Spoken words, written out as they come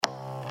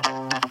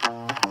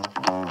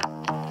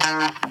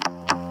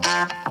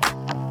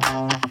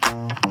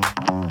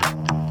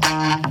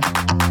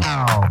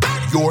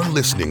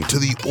listening to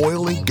the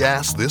Oil and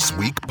Gas This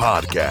Week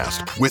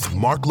podcast with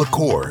Mark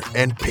LaCour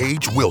and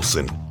Paige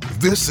Wilson.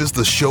 This is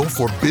the show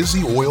for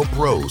busy oil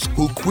pros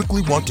who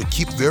quickly want to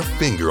keep their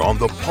finger on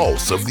the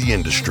pulse of the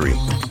industry.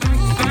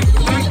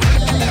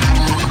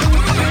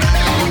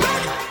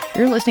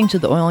 You're listening to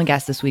the Oil and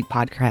Gas This Week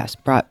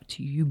podcast brought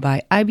to you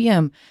by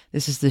IBM.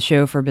 This is the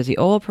show for busy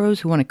oil pros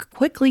who want to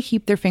quickly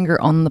keep their finger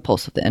on the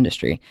pulse of the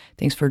industry.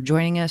 Thanks for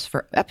joining us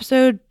for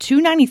episode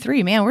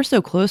 293. Man, we're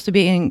so close to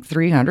being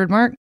 300,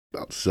 Mark.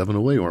 About 7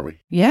 away, aren't we?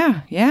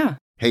 Yeah.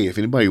 Hey, if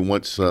anybody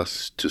wants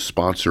us to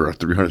sponsor our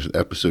 300th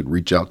episode,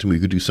 reach out to me. We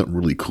could do something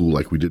really cool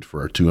like we did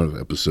for our 200th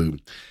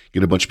episode.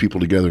 Get a bunch of people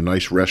together,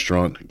 nice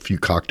restaurant, a few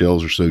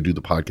cocktails or so, do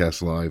the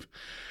podcast live.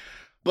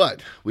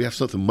 But we have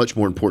something much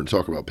more important to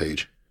talk about,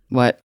 Paige.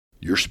 What?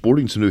 You're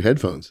sporting some new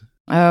headphones.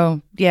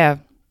 Oh, yeah.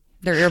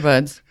 They're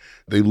earbuds.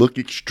 They look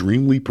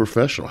extremely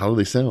professional. How do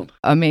they sound?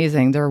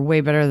 Amazing. They're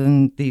way better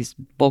than these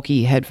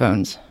bulky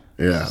headphones.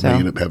 Yeah, So- I may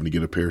end up having to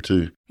get a pair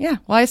too. Yeah.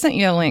 Well, I sent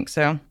you a link,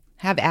 so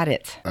have at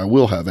it. I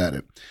will have at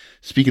it.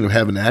 Speaking of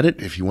having at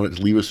it, if you wanted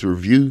to leave us a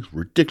review,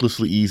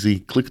 ridiculously easy.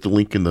 Click the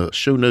link in the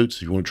show notes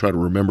if you want to try to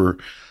remember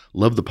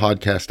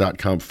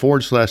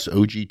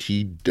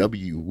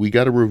lovethepodcast.com/OGTW. We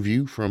got a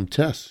review from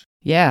Tess.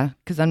 Yeah,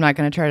 because I'm not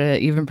going to try to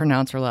even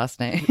pronounce her last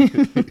name.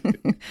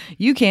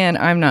 You can,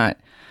 I'm not.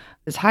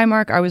 It's, hi,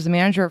 Mark. I was the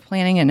manager of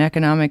planning and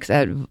economics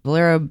at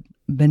Valero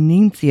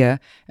Benicia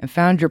and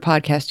found your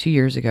podcast 2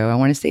 years ago. I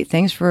want to say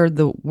thanks for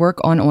the work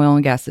on oil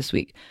and gas this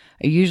week.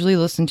 I usually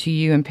listen to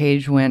you and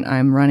Paige when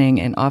I'm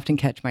running and often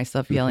catch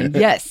myself yelling,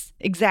 yes,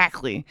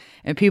 exactly.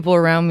 And people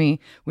around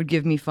me would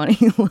give me funny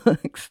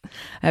looks.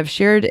 I've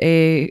shared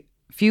a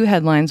few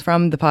headlines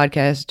from the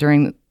podcast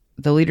during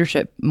the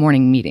leadership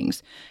morning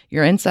meetings.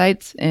 Your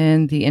insights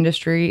in the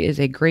industry is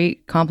a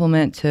great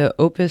compliment to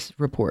Opus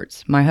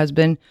Reports. My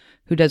husband,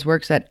 who does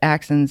works at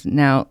Axons,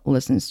 now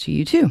listens to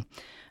you too.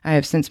 I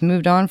have since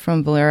moved on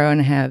from Valero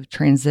and have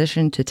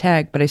transitioned to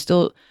TAG, but I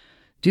still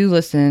do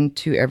listen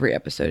to every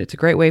episode. It's a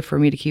great way for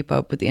me to keep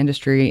up with the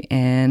industry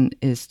and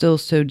is still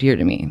so dear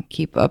to me.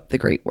 Keep up the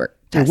great work,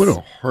 Yeah, Tess. what a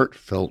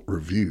heartfelt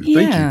review.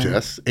 Yeah. Thank you,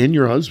 Tess, and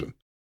your husband.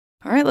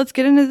 All right, let's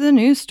get into the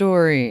news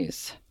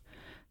stories.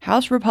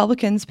 House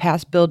Republicans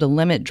passed bill to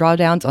limit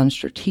drawdowns on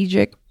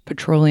Strategic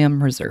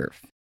Petroleum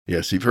Reserve.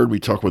 Yes, you've heard me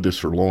talk about this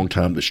for a long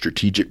time. The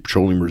Strategic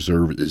Petroleum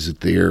Reserve is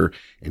there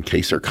in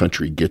case our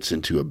country gets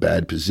into a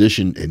bad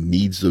position and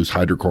needs those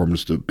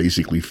hydrocarbons to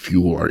basically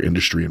fuel our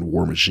industry and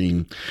war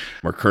machine.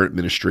 Our current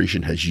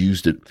administration has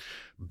used it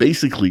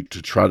basically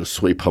to try to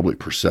sway public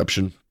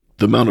perception.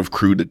 The amount of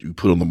crude that you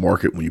put on the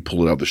market when you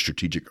pull it out of the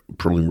Strategic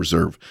Petroleum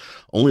Reserve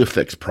only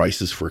affects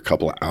prices for a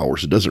couple of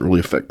hours. It doesn't really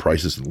affect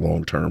prices in the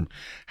long term.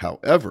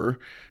 However,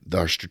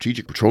 the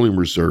Strategic Petroleum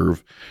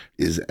Reserve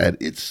is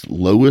at its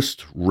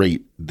lowest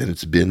rate than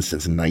it's been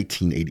since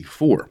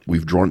 1984.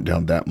 We've drawn it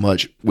down that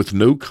much with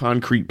no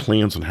concrete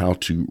plans on how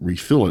to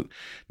refill it.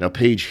 Now,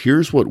 Paige,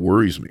 here's what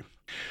worries me.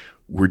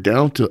 We're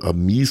down to a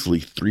measly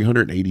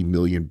 380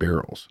 million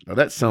barrels. Now,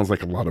 that sounds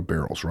like a lot of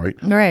barrels, right?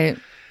 Right.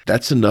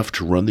 That's enough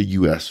to run the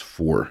U.S.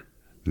 for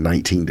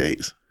 19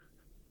 days.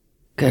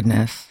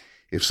 Goodness.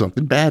 If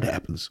something bad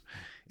happens,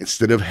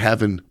 instead of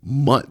having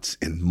months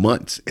and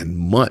months and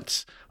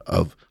months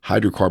of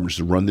hydrocarbons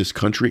to run this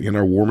country in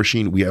our war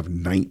machine, we have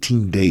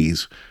 19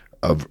 days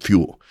of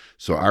fuel.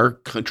 So our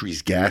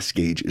country's gas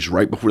gauge is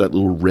right before that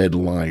little red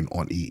line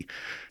on E.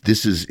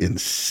 This is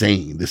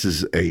insane. This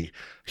is a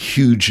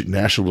huge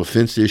national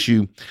defense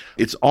issue.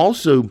 It's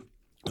also,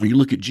 when you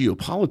look at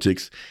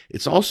geopolitics,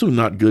 it's also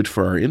not good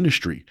for our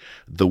industry.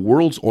 The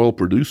world's oil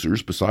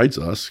producers, besides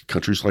us,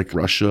 countries like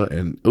Russia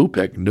and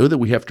OPEC, know that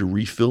we have to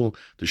refill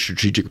the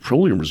Strategic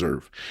Petroleum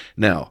Reserve.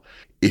 Now,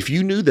 if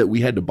you knew that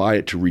we had to buy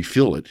it to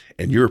refill it,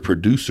 and you're a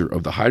producer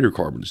of the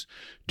hydrocarbons,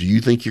 do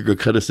you think you're going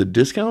to cut us a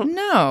discount?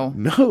 No.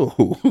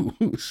 No.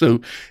 So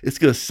it's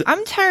going to...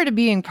 I'm tired of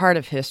being part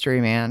of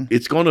history, man.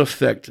 It's going to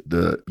affect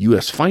the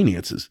U.S.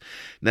 finances.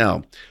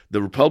 Now,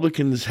 the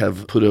Republicans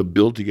have put a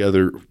bill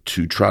together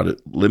to try to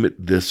limit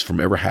this from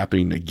ever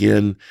happening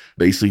again.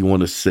 Basically, you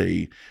want to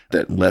say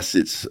that unless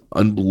it's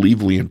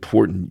unbelievably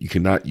important, you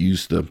cannot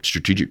use the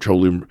Strategic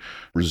Petroleum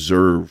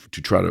Reserve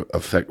to try to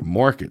affect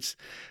markets.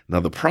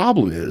 Now, the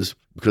problem is,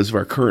 because of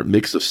our current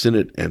mix of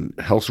Senate and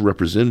House of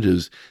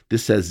Representatives,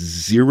 this has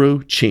zero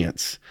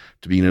chance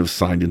to being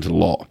signed into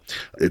law.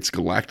 It's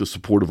lacked the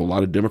support of a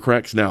lot of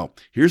Democrats. Now,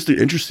 here's the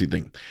interesting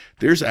thing.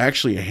 There's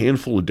actually a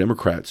handful of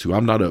Democrats who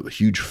I'm not a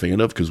huge fan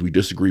of because we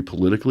disagree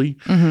politically,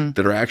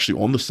 that are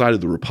actually on the side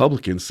of the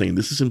Republicans saying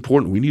this is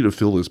important. We need to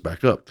fill this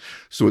back up.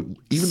 So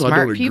even though I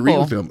Smart don't agree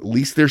people. with them, at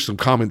least there's some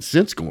common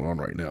sense going on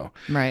right now.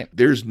 Right.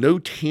 There's no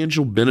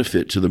tangible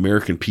benefit to the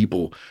American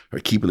people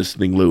keeping this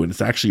thing low, and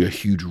it's actually a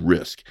huge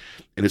risk.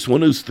 And it's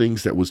one of those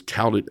things that was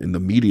touted in the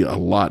media a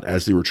lot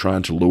as they were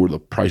trying to lower the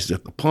prices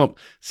at the pump,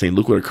 saying,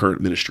 look what our current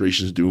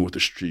administration is doing with the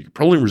Strategic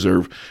Petroleum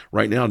Reserve.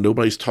 Right now,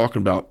 nobody's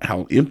talking about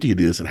how empty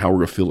it is and how we're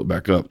going to fill it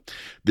back up.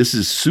 This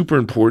is super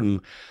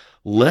important.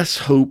 Let's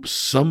hope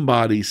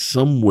somebody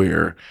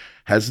somewhere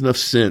has enough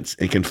sense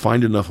and can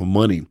find enough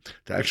money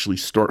to actually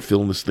start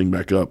filling this thing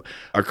back up.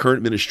 Our current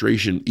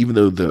administration, even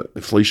though the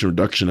Inflation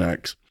Reduction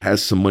Act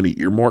has some money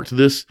earmarked to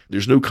this,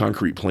 there's no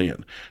concrete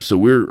plan. So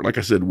like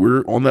I said,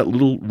 we're on that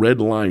little red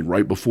line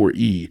right before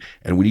E,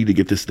 and we need to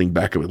get this thing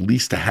back up at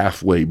least to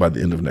halfway by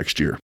the end of next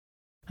year.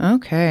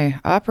 Okay.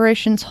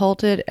 Operations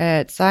halted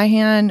at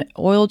Saihan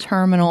Oil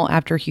Terminal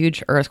after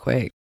huge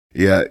earthquake.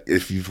 Yeah,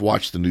 if you've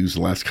watched the news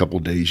the last couple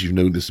of days, you've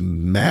known this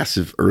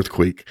massive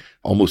earthquake,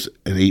 almost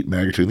an 8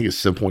 magnitude, I think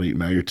it's 7.8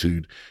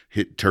 magnitude,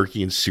 hit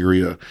Turkey and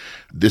Syria.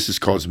 This has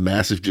caused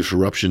massive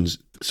disruptions.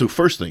 So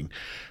first thing,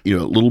 a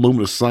little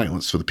moment of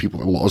silence for the people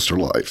that lost their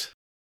lives.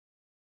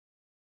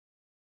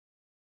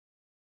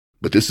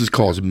 But this has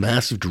caused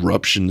massive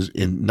disruptions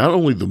in not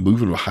only the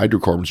movement of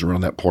hydrocarbons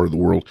around that part of the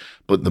world,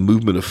 but the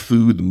movement of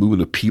food, the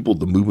movement of people,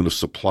 the movement of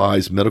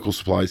supplies, medical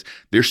supplies.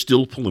 They're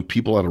still pulling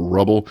people out of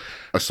rubble.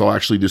 I saw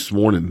actually this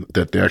morning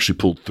that they actually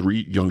pulled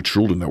 3 young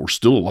children that were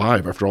still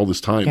alive after all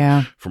this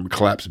time from a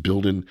collapsed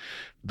building.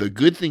 The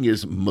good thing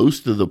is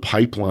most of the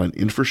pipeline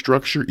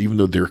infrastructure, even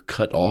though they're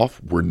cut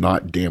off, were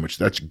not damaged.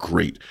 That's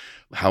great.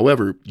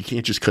 However, you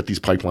can't just cut these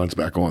pipelines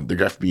back on. They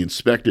have to be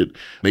inspected,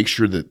 make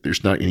sure that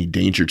there's not any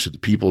danger to the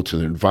people, to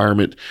the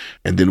environment.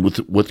 And then with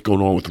what's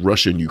going on with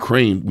Russia and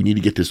Ukraine, we need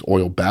to get this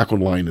oil back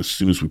online as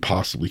soon as we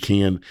possibly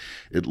can.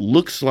 It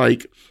looks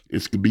like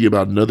it's going to be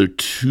about another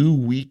 2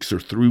 weeks or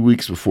 3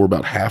 weeks before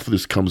about half of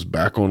this comes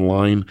back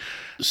online.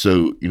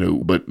 So,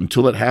 but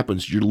until that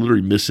happens, you're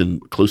literally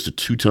missing close to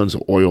 2 tons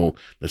of oil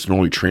that's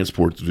normally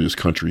transported through this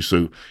country.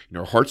 So,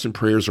 our hearts and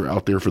prayers are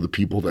out there for the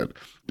people that,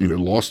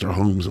 lost their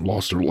homes and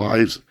lost their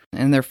lives.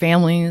 And their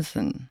families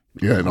and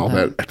all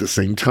that. At the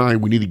same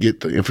time, we need to get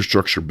the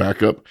infrastructure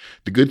back up.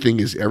 The good thing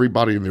is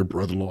everybody and their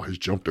brother-in-law has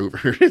jumped over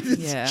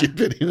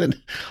chipping in.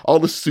 And all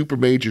the super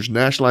majors,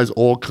 nationalized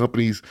oil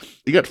companies,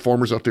 you got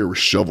farmers out there with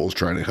shovels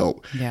trying to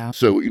help. Yeah.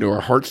 So,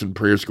 our hearts and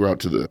prayers go out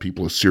to the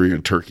people of Syria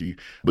and Turkey,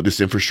 but this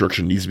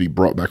infrastructure needs to be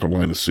brought back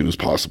online as soon as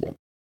possible.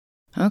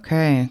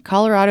 Okay.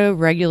 Colorado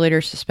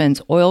regulator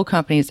suspends oil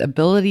companies'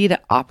 ability to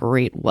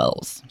operate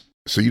wells.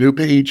 So,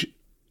 Paige,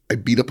 I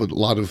beat up a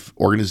lot of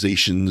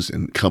organizations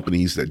and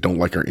companies that don't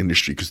like our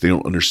industry because they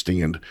don't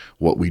understand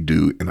what we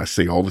do. And I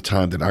say all the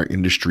time that our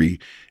industry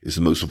is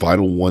the most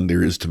vital one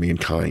there is to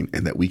mankind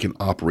and that we can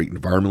operate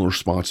environmentally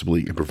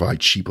responsibly and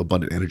provide cheap,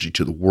 abundant energy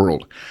to the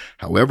world.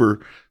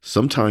 However,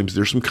 sometimes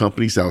there's some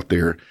companies out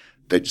there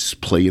that just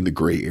play in the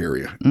gray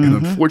area. Mm-hmm. And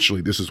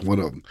unfortunately, this is one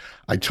of them.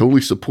 I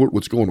totally support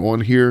what's going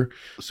on here.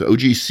 So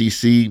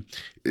OGCC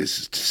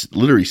is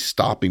literally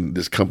stopping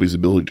this company's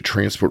ability to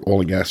transport oil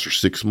and gas for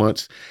 6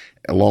 months,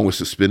 along with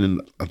suspending,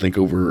 I think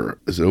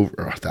over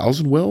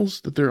 1,000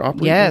 wells that they're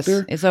operating out there?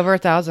 Yes, it's over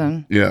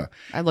 1,000. Yeah.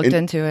 I looked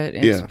into it.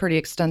 It's pretty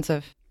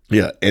extensive.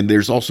 Yeah, and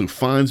there's also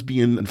fines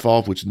being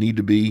involved, which need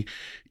to be,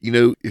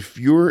 if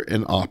you're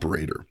an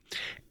operator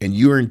and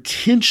you're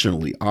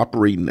intentionally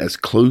operating as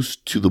close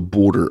to the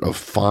border of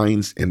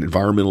fines and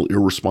environmental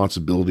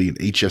irresponsibility and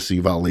HSE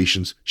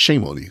violations,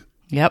 shame on you.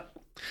 Yep.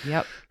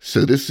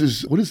 So this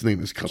is, what is the name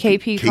of this company?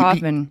 KP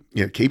Coffin.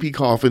 Yeah, KP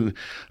Coffin.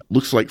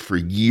 Looks like for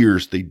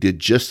years they did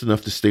just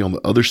enough to stay on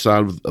the other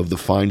side of the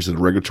fines and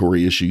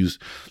regulatory issues.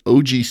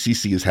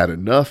 OGCC has had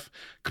enough.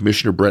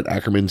 Commissioner Brett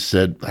Ackerman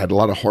had a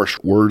lot of harsh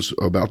words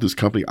about this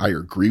company. I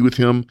agree with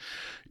him.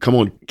 Come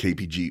on,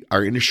 KPG.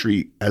 Our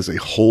industry as a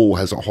whole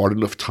has a hard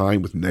enough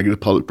time with negative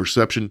public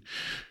perception.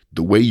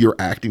 The way you're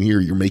acting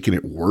here, you're making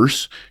it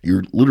worse.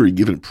 You're literally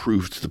giving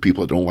proof to the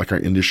people that don't like our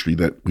industry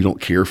that we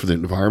don't care for the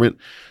environment.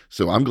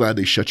 So I'm glad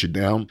they shut you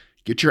down.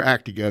 Get your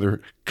act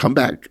together. Come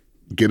back.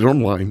 Get it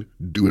online.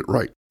 Do it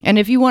right. And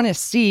if you want to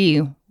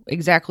see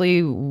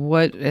exactly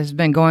what has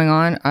been going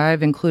on,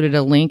 I've included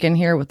a link in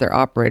here with their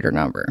operator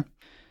number.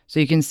 So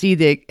you can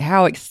see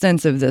how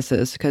extensive this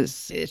is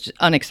because it's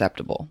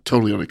unacceptable.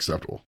 Totally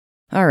unacceptable.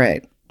 All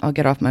right. I'll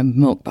get off my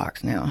milk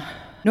box now.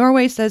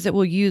 Norway says it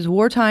will use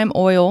wartime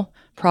oil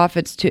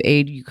profits to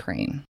aid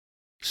Ukraine.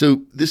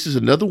 So this is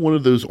another one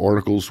of those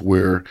articles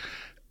where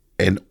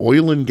an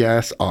oil and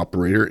gas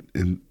operator,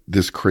 in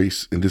this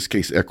case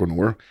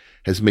Equinor,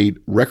 has made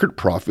record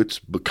profits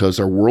because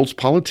our world's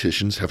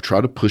politicians have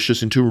tried to push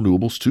us into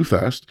renewables too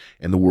fast,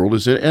 and the world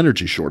is in an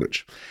energy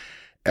shortage.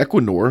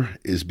 Equinor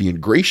is being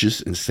gracious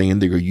and saying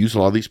they're going to use a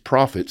lot of these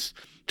profits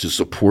to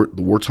support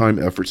the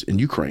wartime efforts in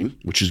Ukraine,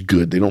 which is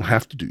good. They don't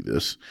have to do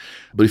this.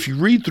 But if you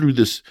read through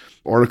this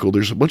article,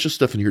 there's a bunch of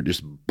stuff in here that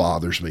just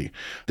bothers me.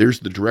 There's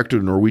the director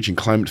of the Norwegian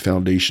Climate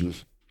Foundation,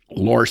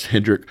 Lars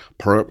Henrik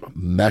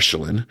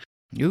Mechelen.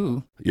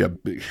 Ooh. Yeah,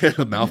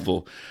 a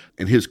mouthful.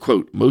 And his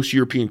quote, "Most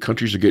European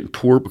countries are getting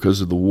poor because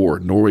of the war.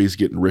 Norway is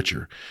getting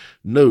richer."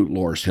 No,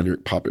 Lars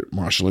Henrik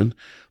Mechelen.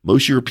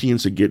 Most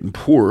Europeans are getting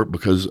poor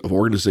because of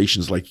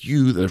organizations like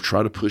you that have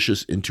tried to push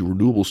us into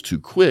renewables too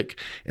quick.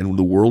 And when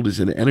the world is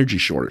in an energy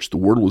shortage, the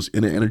world was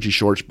in an energy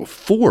shortage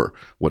before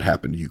what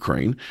happened to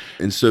Ukraine.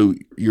 And so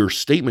your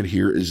statement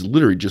here is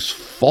literally just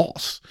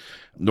false.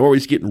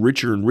 Norway's getting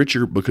richer and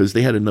richer because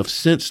they had enough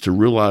sense to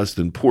realize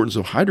the importance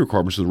of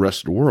hydrocarbons to the rest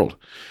of the world.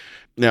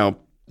 Now,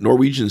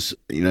 Norwegians,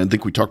 I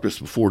think we talked about this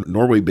before.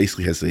 Norway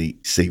basically has a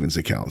savings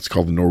account. It's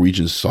called the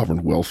Norwegian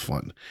Sovereign Wealth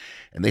Fund.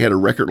 And they had a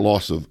record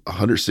loss of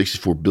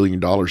 $164 billion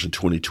in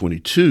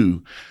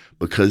 2022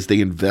 because they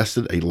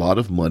invested a lot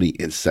of money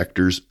in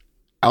sectors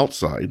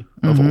outside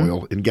of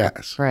oil and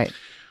gas. Right.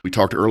 We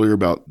talked earlier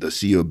about the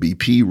CEO of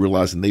BP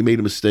realizing they made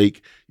a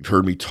mistake. You've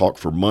heard me talk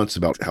for months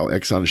about how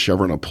Exxon and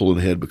Chevron are pulling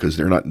ahead because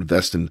they're not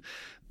investing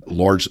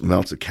large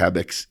amounts of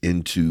CapEx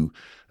into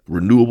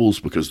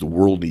renewables because the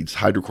world needs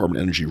hydrocarbon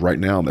energy right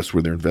now. And that's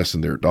where they're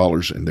investing their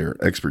dollars and their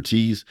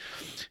expertise.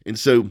 And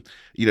so,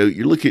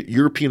 you look at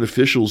European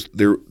officials,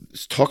 they're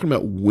talking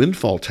about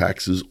windfall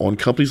taxes on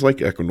companies like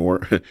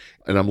Equinor.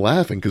 And I'm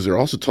laughing because they're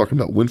also talking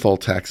about windfall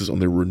taxes on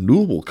their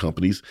renewable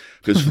companies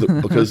because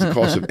the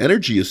cost of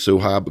energy is so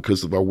high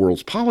because of our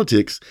world's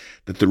politics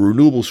that the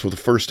renewables for the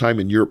first time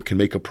in Europe can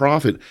make a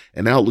profit.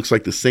 And now it looks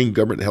like the same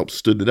government that helped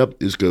stood it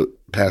up is going to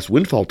pass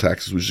windfall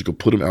taxes, which is going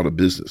to put them out of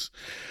business.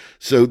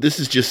 So this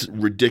is just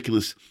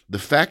ridiculous. The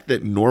fact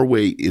that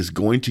Norway is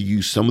going to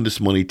use some of this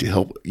money to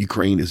help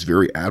Ukraine is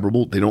very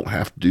admirable. They don't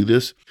have to do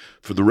this.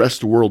 For the rest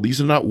of the world, these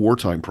are not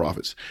wartime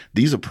profits.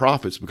 These are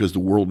profits because the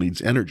world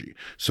needs energy.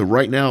 So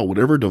right now,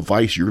 whatever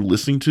device you're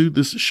listening to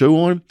this show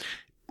on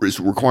is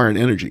requiring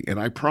energy. And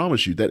I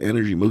promise you that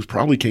energy most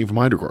probably came from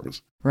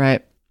hydrocarbons.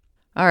 Right.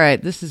 All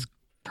right. This is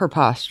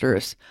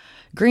preposterous.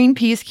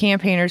 Greenpeace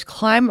campaigners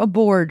climb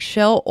aboard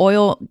Shell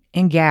oil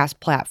and gas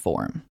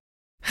platform.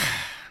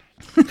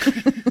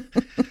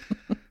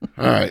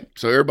 All right.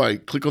 So everybody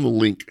click on the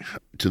link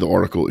to the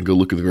article and go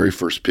look at the very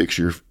first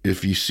picture.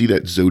 If you see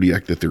that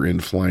Zodiac that they're in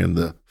flying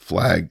the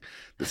flag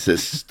that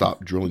says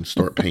stop drilling,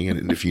 start paying.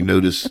 And if you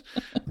notice,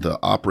 the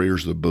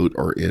operators of the boat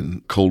are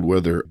in cold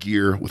weather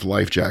gear with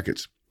life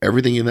jackets.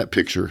 Everything in that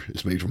picture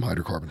is made from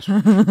hydrocarbons.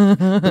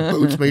 The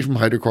boat's made from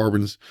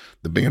hydrocarbons.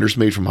 The banner's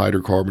made from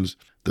hydrocarbons.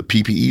 The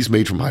PPE's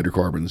made from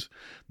hydrocarbons.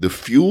 The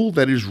fuel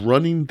that is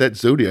running that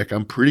Zodiac,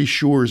 I'm pretty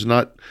sure is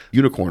not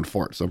unicorn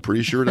farts. I'm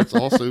pretty sure that's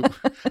also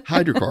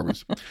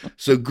hydrocarbons.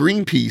 So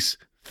Greenpeace,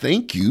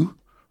 thank you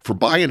for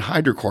buying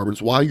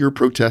hydrocarbons while you're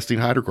protesting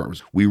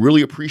hydrocarbons. We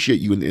really appreciate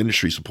you in the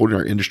industry supporting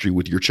our industry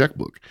with your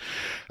checkbook.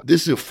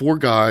 This is four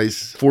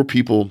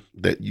people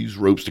that use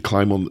ropes to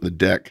climb on the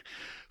deck.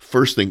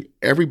 First thing,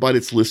 everybody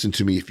that's listened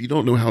to me, if you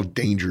don't know how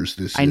dangerous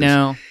this is. I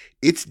know.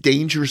 It's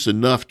dangerous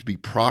enough to be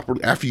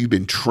properly, after you've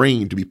been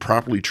trained to be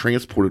properly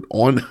transported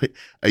on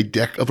a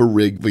deck of a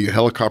rig via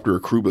helicopter or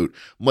crew boat,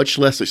 much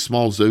less a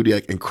small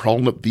Zodiac and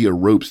crawling up via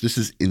ropes. This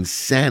is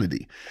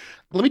insanity.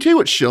 Let me tell you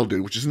what Shell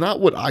did, which is not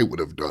what I would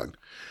have done.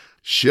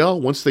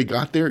 Shell, once they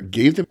got there,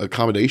 gave them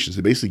accommodations.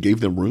 They basically gave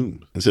them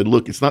room and said,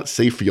 look, it's not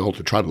safe for y'all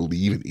to try to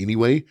leave in any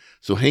way,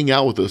 so hang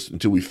out with us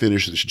until we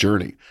finish this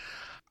journey.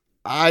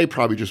 I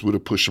probably just would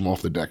have pushed them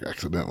off the deck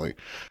accidentally.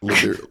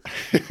 Maybe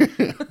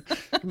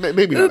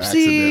not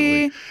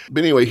accidentally.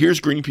 But anyway, here's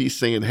Greenpeace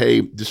saying,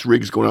 hey, this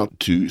rig is going out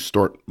to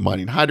start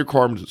mining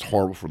hydrocarbons. It's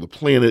horrible for the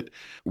planet.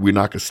 We're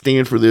not going to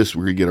stand for this.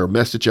 We're going to get our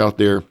message out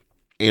there.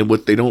 And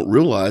what they don't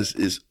realize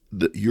is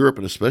that Europe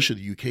and especially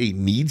the UK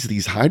needs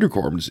these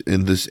hydrocarbons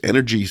in this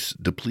energy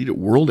depleted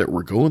world that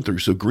we're going through.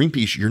 So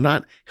Greenpeace, you're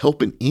not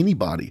helping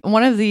anybody.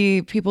 One of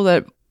the people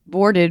that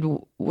boarded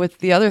with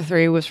the other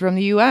three was from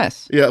the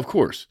U.S. Yeah, of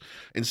course.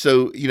 And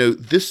so,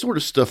 this sort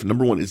of stuff,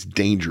 number one, is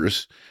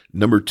dangerous.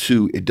 Number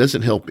two, it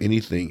doesn't help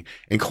anything.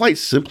 And quite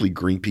simply,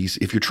 Greenpeace,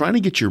 if you're trying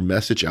to get your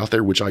message out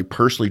there, which I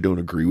personally don't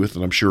agree with,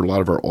 and I'm sure a lot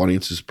of our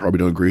audiences probably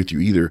don't agree with you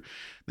either,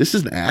 this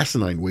is an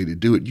asinine way to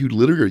do it. You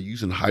literally are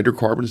using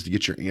hydrocarbons to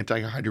get your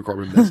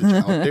anti-hydrocarbon message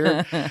out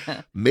there.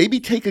 Maybe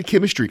take a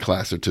chemistry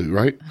class or two,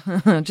 right?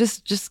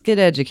 Just get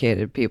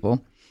educated,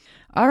 people.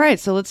 All right,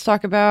 so let's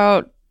talk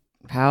about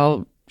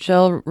how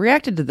Shell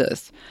reacted to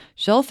this.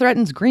 Shell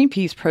threatens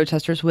Greenpeace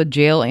protesters with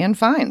jail and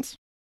fines.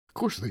 Of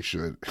course they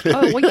should.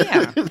 Oh, well,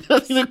 yeah.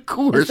 I mean, of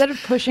course. Instead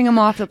of pushing them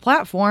off the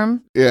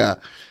platform. Yeah.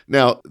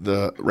 Now,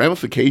 the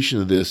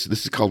ramification of this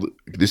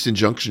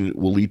injunction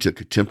will lead to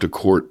contempt of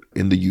court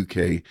in the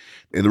UK.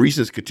 And the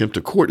reason it's contempt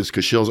of court is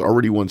because Shell's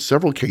already won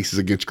several cases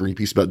against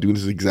Greenpeace about doing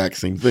this exact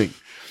same thing.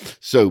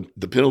 So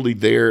the penalty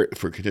there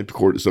for contempt of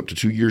court is up to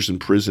 2 years in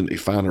prison, a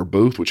fine, or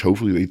both, which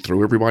hopefully they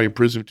throw everybody in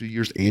prison for 2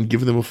 years and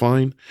give them a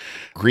fine.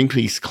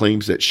 Greenpeace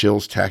claims that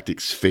Shell's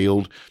tactics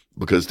failed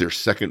because their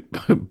second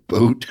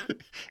boat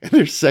and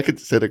their second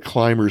set of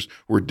climbers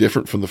were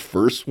different from the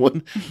first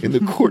one in the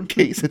court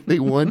case that they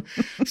won.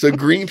 So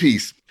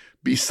Greenpeace,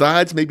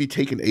 besides maybe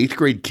taking 8th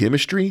grade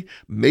chemistry,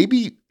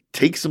 maybe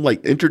take some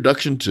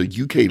introduction to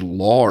UK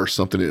law or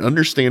something and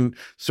understand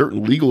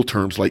certain legal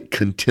terms like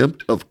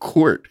contempt of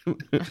court.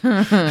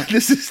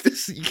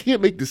 This you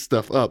can't make this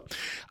stuff up.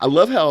 I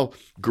love how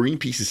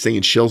Greenpeace is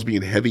saying Shell's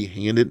being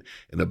heavy-handed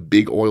and a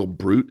big oil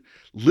brute.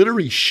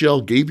 Literally,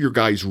 Shell gave your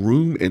guys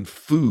room and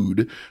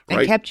food,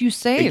 right? And kept you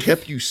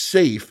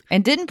safe.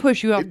 And didn't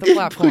push you off the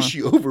platform. Didn't push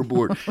you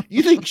overboard.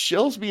 You think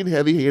Shell's being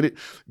heavy-handed?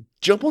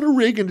 Jump on a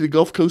rig into the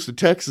Gulf Coast of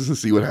Texas and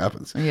see what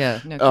happens. Yeah,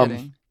 no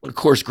kidding. Of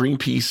course,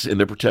 Greenpeace and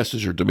their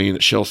protesters are demanding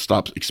that Shell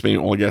stops expanding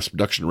oil and gas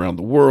production around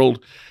the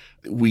world.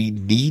 We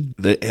need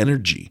the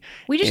energy.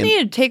 We just need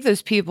to take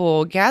those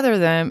people, gather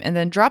them, and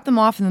then drop them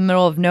off in the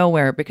middle of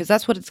nowhere, because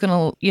that's what it's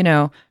going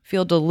to,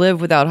 feel to live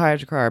without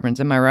hydrocarbons.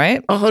 Am I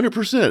right?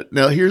 100%.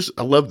 Now,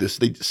 I love this.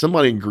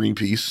 Somebody in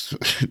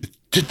Greenpeace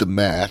did the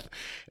math,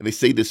 and they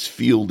say this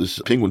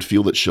penguin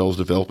field that Shell's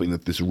developing,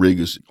 that this rig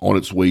is on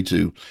its way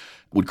to,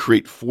 would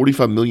create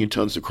 45 million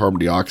tons of carbon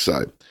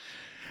dioxide.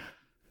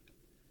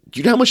 Do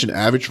you know how much an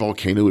average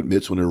volcano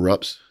emits when it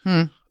erupts?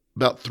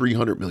 About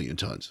 300 million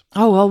tons.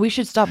 Oh, well, we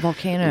should stop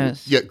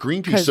volcanoes. Yeah,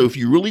 Greenpeace. So if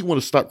you really want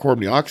to stop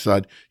carbon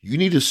dioxide, you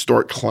need to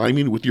start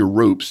climbing with your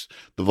ropes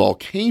the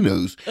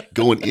volcanoes,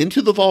 going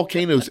into the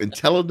volcanoes and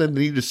telling them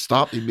they need to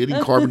stop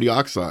emitting carbon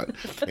dioxide.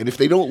 And if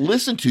they don't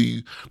listen to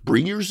you,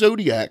 bring your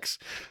Zodiacs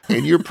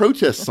and your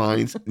protest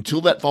signs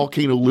until that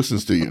volcano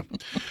listens to you.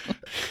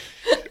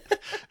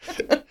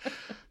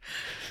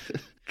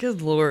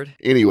 Good Lord.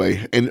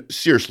 Anyway, and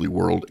seriously,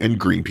 world and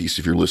Greenpeace,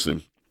 if you're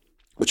listening,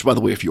 which, by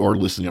the way, if you are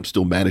listening, I'm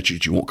still mad at you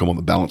that you won't come on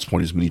the Balance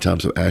Point as many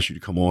times I've asked you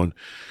to come on.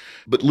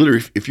 But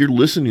literally, if you're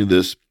listening to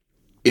this,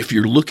 if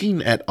you're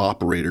looking at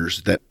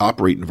operators that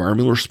operate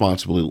environmentally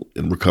responsibly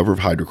and recover of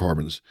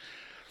hydrocarbons,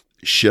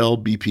 Shell,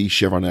 BP,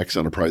 Chevron,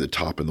 Exxon are probably the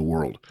top in the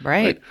world.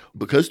 Right.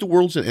 Because the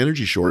world's in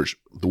energy shortage,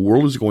 the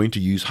world is going to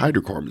use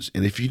hydrocarbons.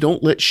 And if you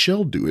don't let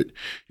Shell do it,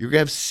 you're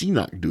going to have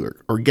CNOOC do it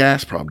or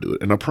Gazprom do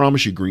it. And I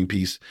promise you,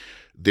 Greenpeace,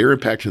 their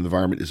impact on the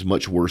environment is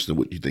much worse than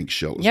what you think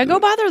Shell is doing. Go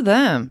bother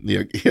them.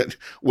 Yeah.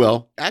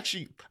 Well,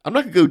 actually, I'm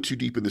not going to go too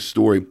deep in this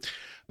story.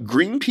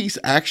 Greenpeace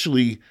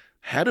actually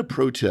had a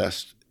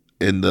protest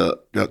in the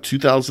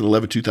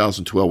 2011,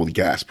 2012 with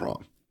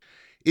Gazprom.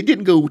 It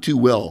didn't go too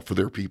well for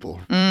their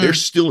people. They're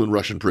still in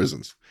Russian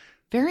prisons.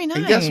 Very nice.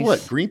 And guess what?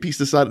 Greenpeace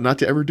decided not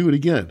to ever do it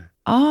again.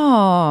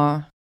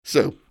 Oh.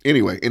 So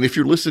anyway, and if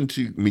you're listening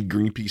to me,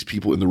 Greenpeace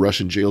people in the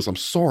Russian jails, I'm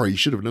sorry. You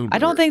should have known better. I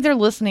don't think they're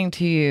listening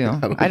to you.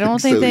 I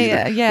don't think they,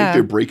 I think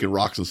they're breaking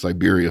rocks in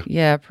Siberia.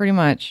 Yeah, pretty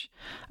much.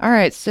 All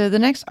right. So the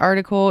next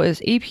article is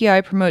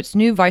API promotes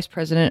new vice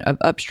president of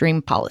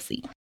upstream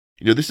policy.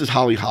 This is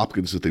Holly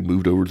Hopkins that they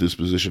moved over to this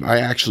position.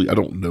 I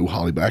don't know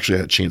Holly, but I actually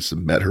had a chance to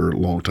meet her a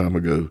long time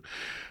ago.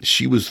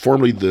 She was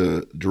formerly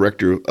the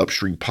director of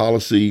upstream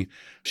policy.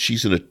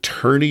 She's an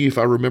attorney, if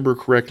I remember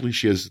correctly.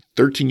 She has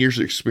 13 years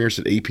of experience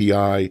at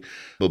API,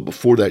 but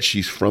before that,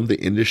 she's from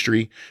the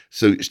industry.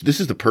 So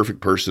this is the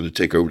perfect person to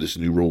take over this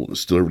new role and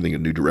instill everything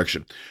in a new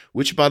direction,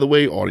 which, by the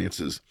way,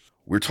 audiences,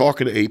 we're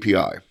talking to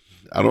API.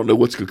 I don't know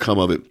what's going to come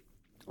of it,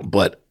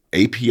 but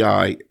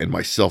API and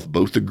myself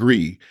both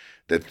agree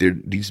that there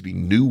needs to be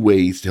new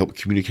ways to help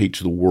communicate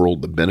to the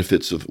world the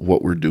benefits of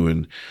what we're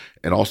doing,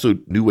 and also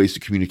new ways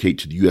to communicate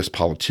to the U.S.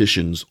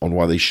 politicians on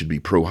why they should be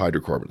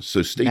pro-hydrocarbons.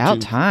 So stay tuned.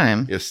 About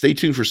time. Yeah, stay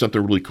tuned for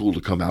something really cool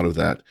to come out of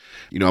that.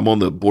 I'm on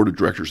the board of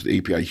directors of the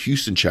API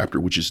Houston chapter,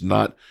 which is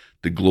not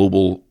the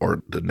global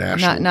or the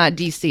national. Not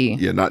DC.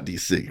 Yeah, not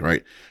DC,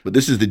 right? But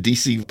this is the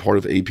DC part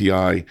of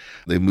API.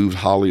 They moved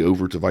Holly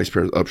over to Vice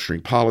President of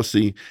Upstream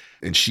Policy,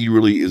 and she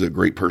really is a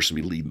great person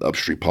to be leading the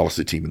upstream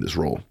policy team in this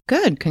role.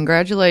 Good.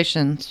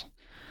 Congratulations.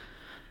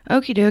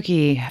 Okie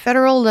dokie.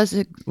 Federal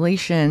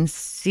legislation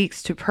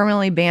seeks to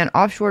permanently ban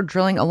offshore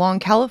drilling along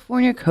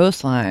California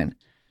coastline.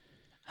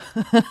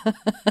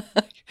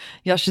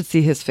 Y'all should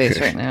see his face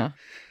right now.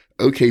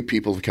 Okay,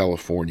 people of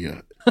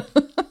California,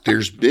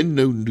 there's been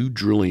no new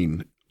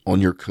drilling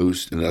on your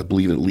coast in, I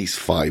believe, at least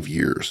 5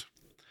 years.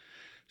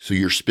 So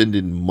you're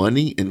spending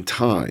money and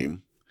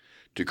time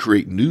to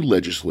create new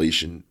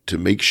legislation to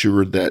make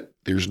sure that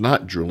there's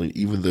not drilling,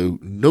 even though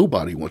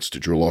nobody wants to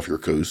drill off your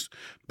coast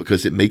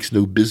because it makes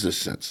no business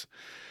sense.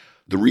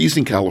 The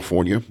reason,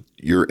 California,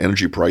 your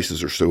energy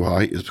prices are so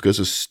high is because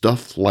of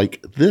stuff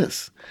like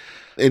this.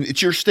 And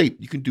it's your state.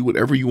 You can do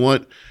whatever you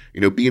want.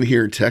 Being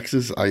here in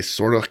Texas, I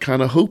sort of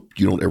kind of hope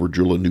you don't ever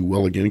drill a new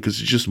well again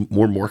because it's just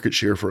more market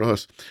share for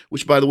us.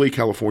 Which, by the way,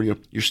 California,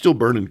 you're still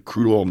burning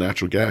crude oil and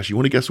natural gas. You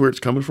want to guess where it's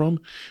coming from?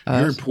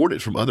 You're importing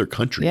it from other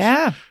countries.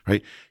 Yeah.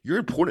 Right? You're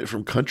importing it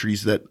from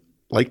countries that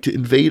like to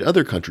invade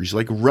other countries,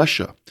 like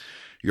Russia.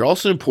 You're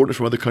also importing it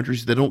from other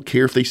countries that don't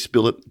care if they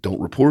spill it,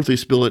 don't report if they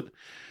spill it.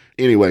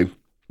 Anyway,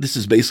 this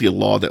is basically a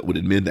law that would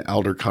amend the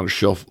Outer Continental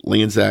Shelf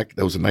Lands Act.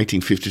 That was a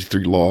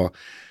 1953 law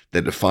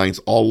that defines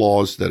all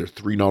laws that are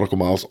 3 nautical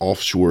miles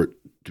offshore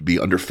to be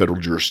under federal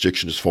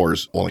jurisdiction as far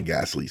as oil and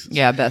gas leases.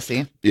 Yeah,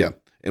 Bessie. Yeah.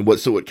 And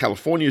what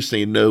California is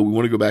saying, no, we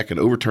want to go back and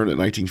overturn that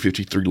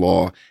 1953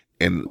 law,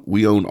 and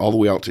we own all the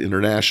way out to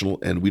international,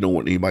 and we don't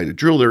want anybody to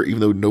drill there,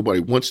 even though nobody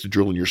wants to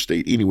drill in your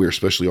state anywhere,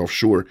 especially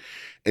offshore.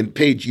 And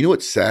Paige, you know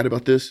what's sad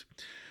about this?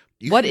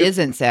 What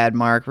isn't sad,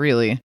 Mark,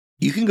 really?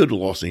 You can go to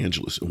Los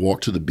Angeles and walk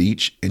to the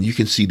beach, and you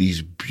can see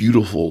these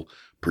beautiful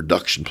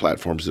production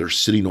platforms that are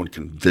sitting on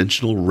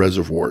conventional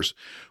reservoirs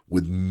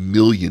with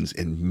millions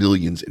and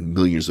millions and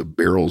millions of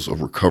barrels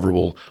of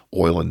recoverable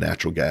oil and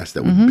natural gas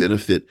that would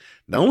benefit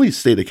not only the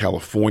state of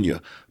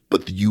California,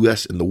 but the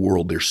U.S. and the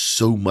world. There's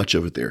so much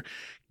of it there.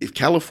 If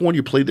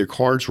California played their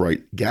cards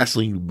right,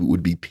 gasoline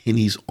would be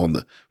pennies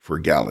for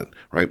a gallon,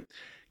 right?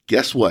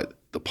 Guess what?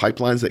 the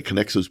pipelines that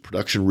connects those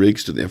production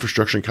rigs to the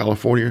infrastructure in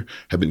California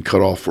have been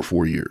cut off for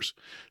 4 years.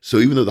 So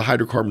even though the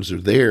hydrocarbons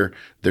are there,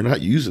 they're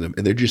not using them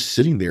and they're just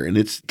sitting there. And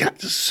it's got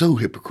just so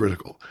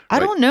hypocritical. I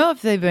don't know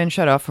if they've been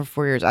shut off for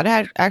 4 years.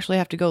 I'd actually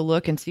have to go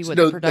look and see what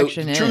the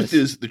production is.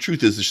 The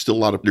truth is there's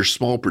still there's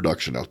small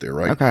production out there,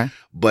 right? Okay.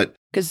 But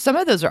because some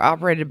of those are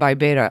operated by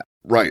Beta.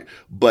 Right.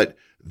 But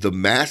the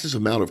massive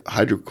amount of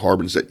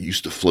hydrocarbons that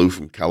used to flow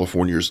from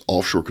California's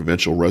offshore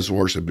conventional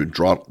reservoirs have been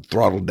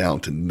throttled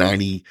down to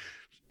 97%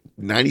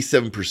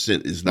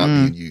 is not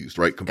being used,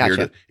 right? Compared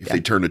to if they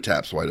turn the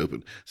taps wide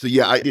open. So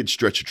yeah, I did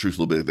stretch the truth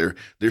a little bit there.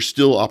 There's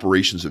still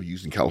operations of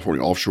using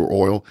California offshore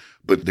oil,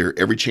 but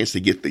every chance they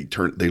get,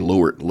 they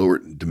lower it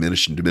and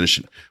diminish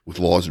it with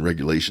laws and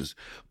regulations.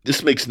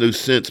 This makes no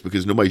sense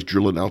because nobody's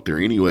drilling out there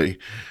anyway.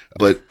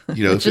 But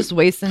it's just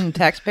wasting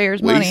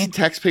taxpayers'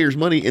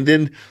 money. And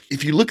then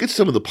if you look at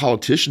some of the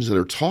politicians that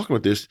are talking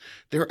about this,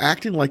 they're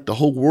acting like the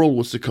whole world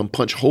wants to come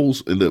punch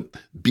holes in the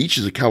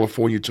beaches of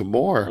California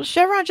tomorrow. Well,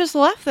 Chevron just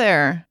left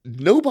there.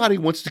 Nobody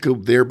wants to go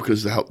there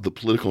because of the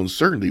political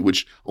uncertainty,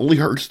 which only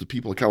hurts the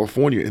people of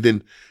California. And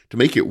then to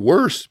make it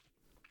worse,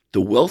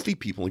 the wealthy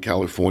people in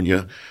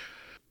California,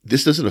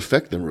 this doesn't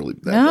affect them really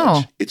that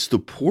much. It's the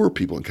poor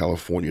people in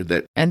California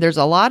and there's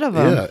a lot of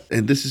them. Yeah,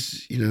 and this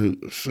is,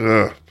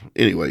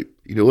 anyway,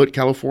 you know what,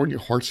 California,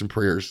 hearts and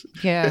prayers.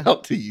 Yeah.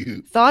 Out to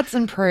you. Thoughts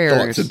and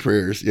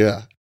prayers,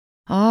 yeah.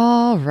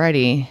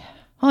 Alrighty.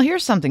 Well,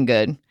 here's something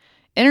good.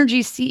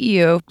 Energy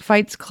CEO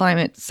fights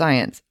climate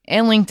science,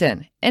 and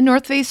LinkedIn, and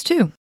North Face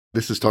too.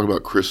 This is talking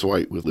about Chris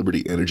White with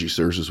Liberty Energy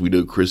Services. We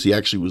know Chris. He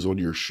actually was on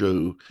your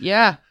show.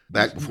 Yeah.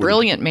 Back before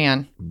Brilliant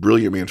man.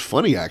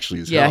 Funny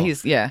actually as hell.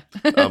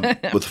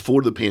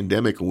 Before the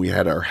pandemic, when we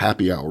had our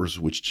happy hours,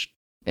 which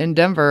in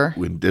Denver,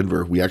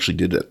 we actually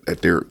did it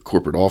at their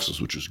corporate offices,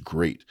 which was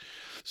great.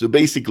 So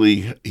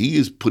basically, he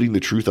is putting the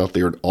truth out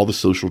there on all the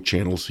social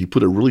channels. He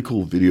put a really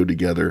cool video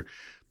together,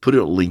 put it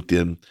on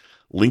LinkedIn.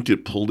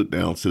 LinkedIn pulled it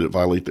down, said it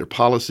violated their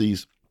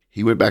policies.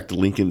 He went back to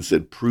LinkedIn and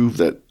said, prove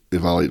that they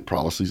violated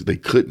policies. They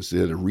couldn't, so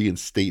they had to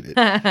reinstate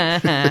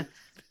it.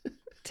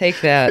 Take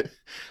that.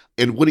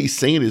 And what he's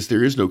saying is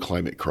there is no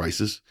climate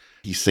crisis.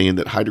 He's saying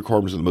that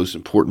hydrocarbons are the most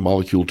important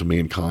molecule to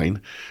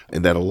mankind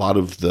and that a lot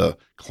of the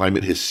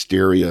climate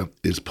hysteria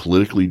is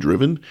politically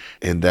driven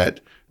and that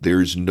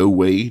there's no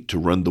way to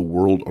run the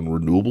world on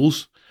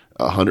renewables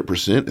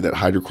 100%, and that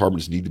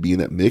hydrocarbons need to be in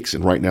that mix.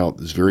 And right now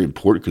it's very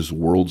important because the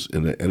world's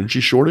in an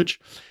energy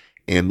shortage.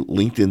 And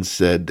LinkedIn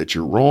said that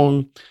you're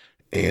wrong.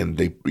 And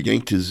they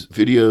yanked his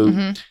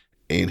video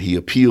and he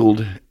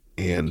appealed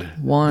and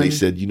they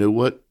said, you know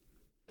what?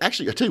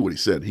 Actually, I'll tell you what he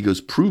said. He goes,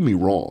 prove me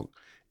wrong.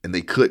 And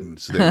they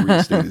couldn't. So they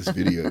reinstated his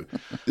video.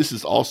 This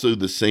is also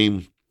the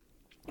same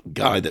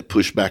guy that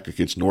pushed back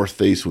against North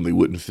Face when they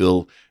wouldn't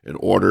fill an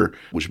order,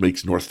 which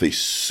makes North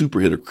Face super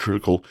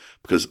hypocritical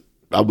because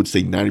I would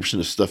say 90%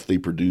 of stuff they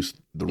produce,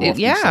 the raw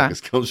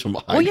feedstock comes from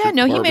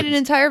hydrocarbons. He made an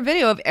entire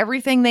video of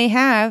everything they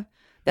have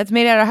that's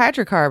made out of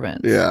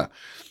hydrocarbons. Yeah.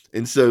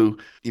 And so,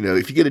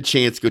 if you get a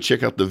chance, go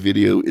check out the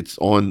video. It's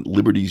on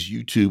Liberty's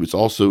YouTube. It's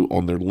also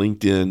on their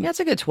LinkedIn. Yeah, it's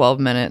a good 12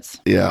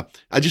 minutes. Yeah.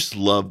 I just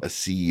love a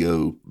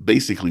CEO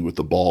basically with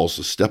the balls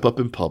to step up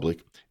in public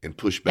and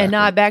push back. And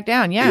not back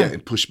down, Yeah,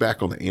 and push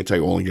back on the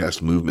anti-oil and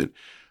gas movement.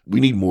 We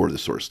need more of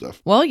this sort of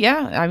stuff. Well,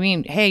 yeah. I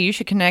mean, hey, you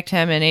should connect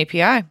him and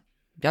API.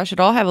 Y'all should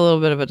all have a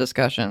little bit of a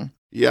discussion.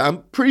 Yeah,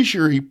 I'm pretty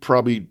sure he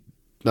probably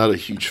not a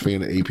huge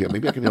fan of API.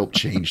 Maybe I can help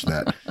change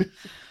that.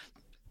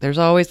 There's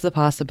always the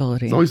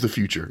possibility. It's always the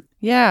future.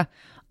 Yeah.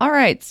 All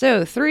right.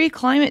 So 3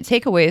 climate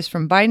takeaways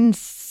from Biden's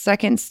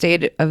second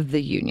State of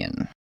the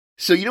Union.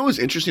 So what's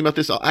interesting about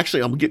this? I'm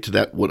going to get to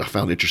that, what I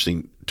found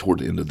interesting toward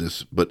the end of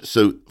this. But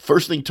so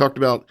first thing he talked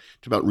about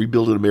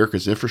rebuilding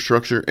America's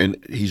infrastructure. And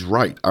he's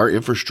right. Our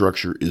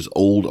infrastructure is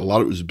old. A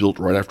lot of it was built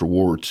right after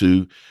World War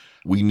II.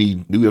 We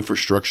need new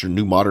infrastructure,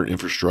 new modern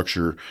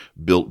infrastructure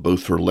built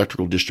both for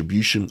electrical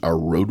distribution, our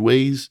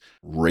roadways,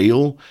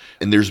 rail,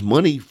 and there's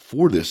money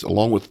for this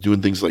along with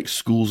doing things like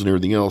schools and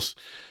everything else.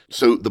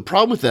 So the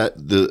problem with that,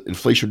 the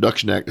Inflation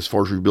Reduction Act, as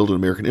far as rebuilding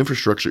American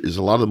infrastructure, is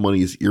a lot of the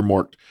money is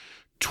earmarked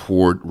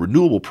toward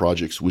renewable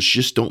projects, which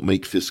just don't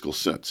make fiscal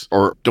sense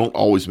or don't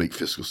always make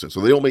fiscal sense.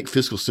 So they don't make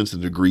fiscal sense to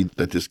the degree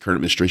that this current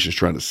administration is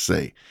trying to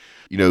say.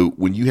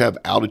 When you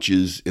have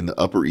outages in the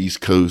upper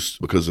East Coast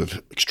because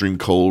of extreme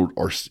cold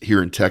or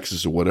here in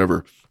Texas or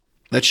whatever,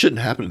 that shouldn't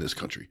happen in this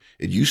country.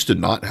 It used to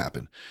not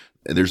happen.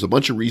 And there's a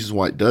bunch of reasons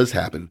why it does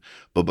happen,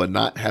 but by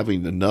not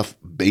having enough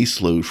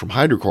base load from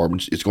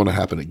hydrocarbons, it's going to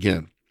happen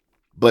again.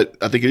 But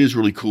I think it is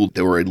really cool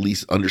that we're at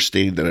least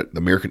understanding that the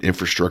American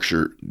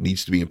infrastructure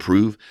needs to be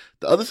improved.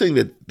 The other thing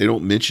that they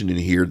don't mention in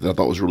here that I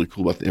thought was really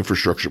cool about the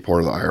infrastructure part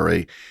of the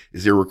IRA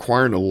is they're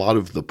requiring a lot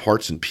of the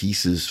parts and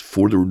pieces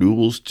for the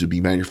renewables to be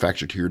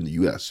manufactured here in the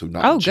U.S., so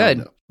not in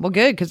China. Good. Well,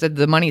 good, because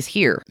the money's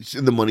here.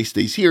 The money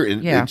stays here,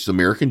 and it's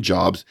American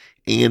jobs,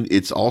 and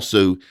it's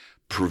also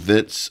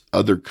prevents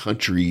other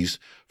countries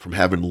from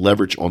having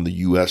leverage on the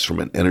U.S. from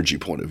an energy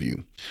point of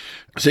view.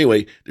 So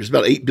anyway, there's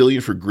about $8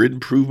 billion for grid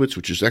improvements,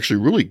 which is actually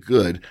really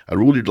good. I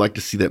really would like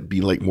to see that be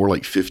like more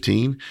like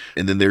 15.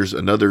 And then there's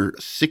another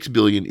 $6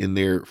 billion in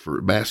there for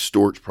mass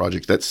storage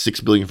projects. That's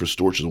 $6 billion for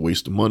storage is a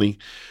waste of money.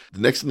 The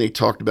next thing they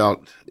talked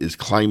about is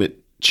climate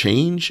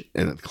change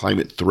and a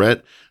climate threat.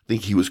 I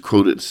think he was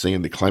quoted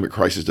saying the climate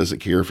crisis doesn't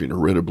care if you're in a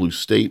red or blue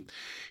state.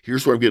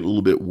 Here's where I'm getting a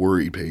little bit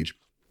worried, Paige.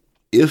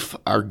 If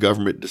our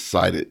government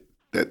decided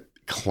that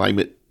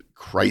climate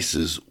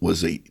crisis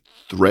was a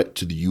threat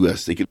to the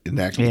U.S., they could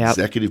enact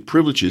executive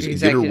privileges and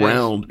get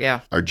around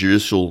our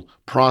judicial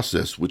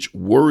process, which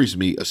worries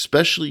me,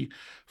 especially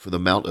for the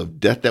amount of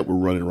debt that we're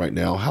running right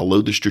now, how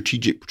low the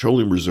Strategic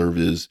Petroleum Reserve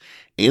is,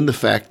 and the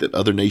fact that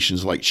other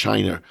nations like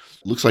China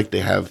looks like they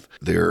have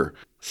their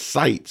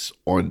sights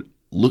on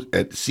look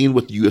at seeing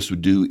what the U.S.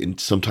 would do in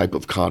some type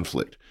of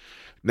conflict.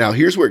 Now,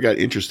 here's where it got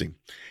interesting.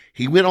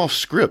 He went off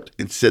script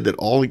and said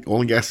that oil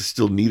and gas is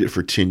still needed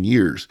for 10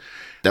 years.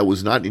 That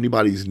was not in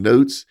anybody's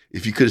notes.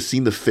 If you could have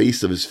seen the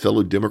face of his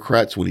fellow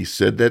Democrats when he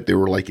said that, they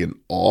were like in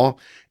awe.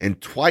 And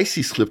twice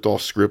he slipped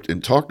off script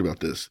and talked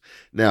about this.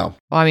 Now,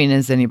 well, I mean,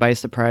 is anybody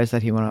surprised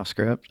that he went off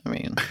script? I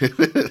mean,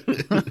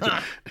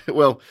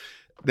 well,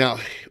 now,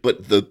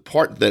 but the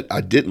part that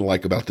I didn't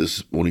like about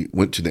this when he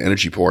went to the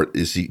energy part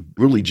is he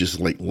really just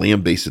like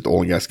lambasted the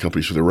oil and gas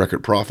companies for their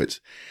record profits.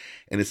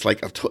 And it's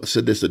like I've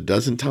said this a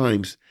dozen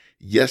times.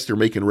 Yes, they're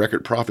making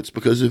record profits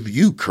because of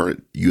you,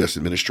 current U.S.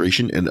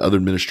 administration and other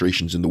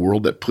administrations in the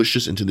world that push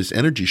us into this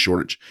energy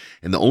shortage.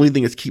 And the only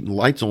thing that's keeping the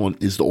lights on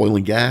is the oil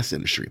and gas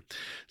industry.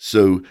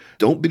 So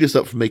don't beat us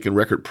up for making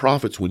record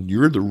profits when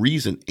you're the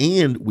reason.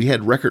 And we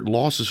had record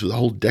losses for the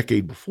whole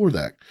decade before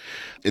that.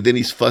 And then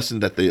he's fussing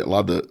that a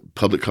lot of the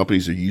public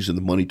companies are using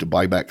the money to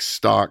buy back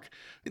stock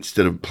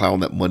instead of plowing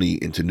that money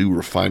into new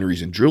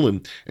refineries and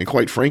drilling. And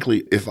quite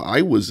frankly, if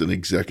I was an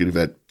executive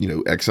at,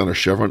 Exxon or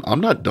Chevron,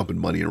 I'm not dumping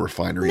money in a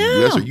refinery in the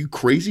U.S. Are you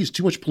crazy? It's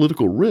too much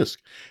political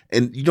risk.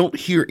 And you don't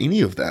hear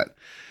any of that.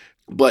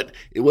 But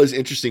it was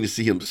interesting to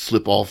see him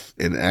slip off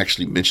and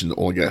actually mention that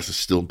oil and gas is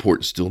still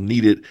important, still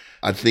needed.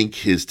 I think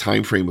his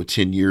time frame of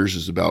 10 years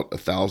is about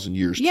 1,000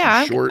 years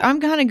too short.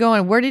 I'm kind of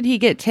going, where did he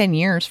get 10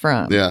 years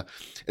from? Yeah.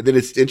 And then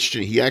it's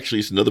interesting.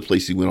 It's another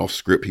place he went off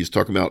script. He's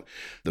talking about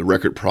the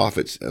record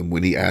profits. And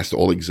when he asked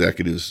all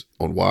executives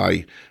on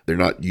why they're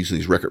not using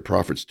these record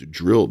profits to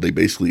drill, they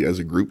basically, as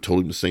a group,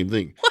 told him the same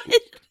thing.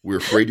 What? We're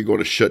afraid you're going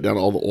to shut down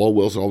all the oil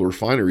wells and all the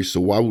refineries.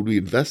 So why would we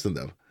invest in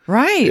them?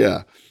 Right.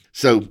 Yeah.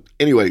 So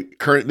anyway,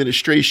 current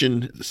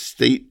administration, the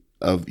State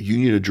of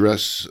Union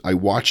address, I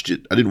watched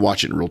it. I didn't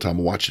watch it in real time.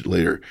 I watched it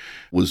later.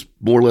 Was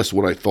more or less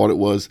what I thought it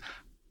was.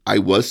 I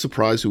was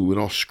surprised when we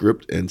went off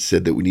script and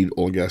said that we need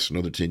oil and gas for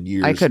another 10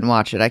 years. I couldn't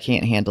watch it. I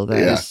can't handle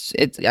that.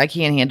 Yeah. I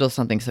can't handle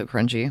something so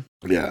crunchy.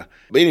 Yeah.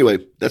 But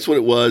anyway, that's what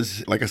it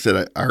was. Like I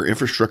said, our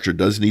infrastructure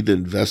does need the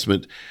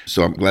investment.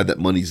 So I'm glad that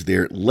money's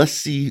there. Let's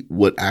see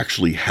what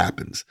actually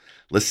happens.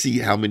 Let's see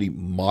how many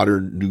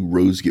modern new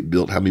roads get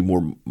built, how many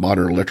more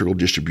modern electrical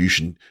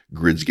distribution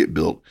grids get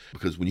built.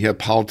 Because when you have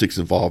politics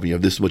involved and you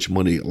have this much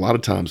money, a lot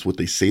of times what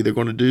they say they're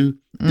going to do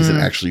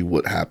isn't actually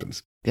what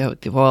happens. Yeah.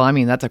 Well, I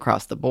mean, that's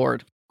across the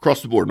board.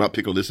 Across the board, not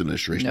pick on this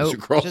administration. Nope,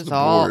 it's across just the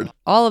board.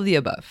 All of the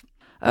above.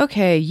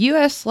 Okay,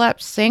 U.S.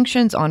 slapped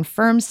sanctions on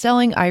firms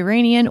selling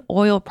Iranian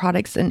oil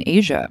products in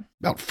Asia.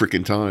 About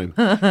freaking time.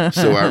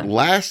 So our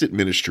last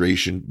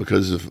administration,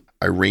 because of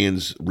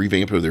Iran's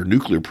revamp of their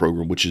nuclear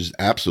program, which is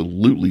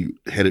absolutely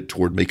headed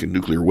toward making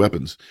nuclear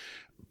weapons,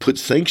 put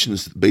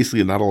sanctions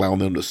basically not allowing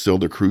them to sell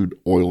their crude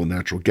oil and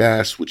natural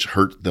gas, which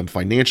hurt them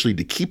financially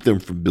to keep them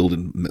from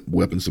building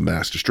weapons of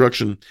mass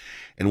destruction.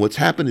 And what's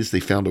happened is they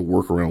found a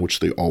workaround, which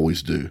they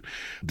always do.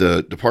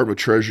 The Department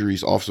of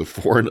Treasury's Office of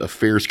Foreign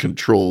Affairs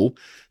Control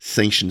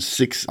sanctioned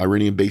 6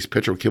 Iranian-based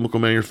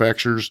petrochemical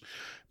manufacturers,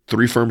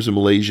 3 firms in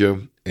Malaysia,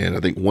 and I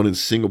think 1 in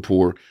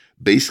Singapore,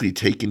 basically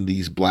taking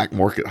these black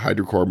market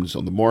hydrocarbons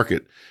on the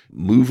market,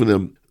 moving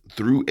them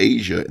through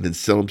Asia and then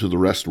sell them to the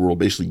rest of the world,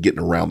 basically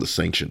getting around the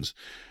sanctions.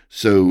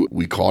 So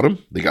we caught them.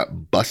 They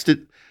got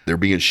busted. They're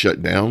being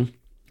shut down.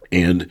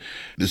 And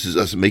this is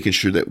us making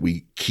sure that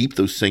we keep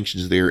those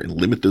sanctions there and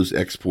limit those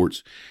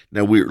exports.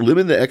 Now, we're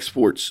limiting the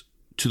exports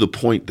to the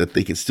point that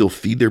they can still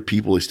feed their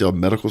people. They still have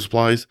medical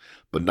supplies,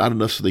 but not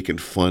enough so they can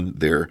fund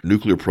their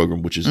nuclear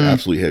program, which is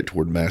absolutely headed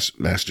toward mass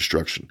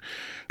destruction.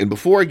 And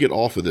before I get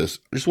off of this,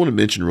 I just want to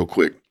mention real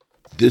quick,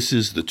 this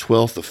is the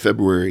 12th of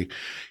February.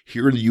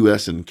 Here in the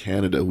U.S. and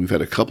Canada, we've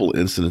had a couple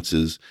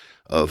incidences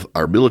of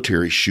our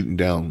military shooting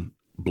down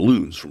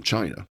balloons from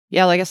China.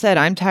 Yeah, like I said,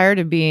 I'm tired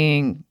of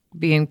being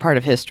part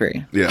of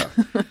history. Yeah.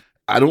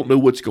 I don't know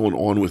what's going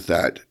on with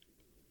that.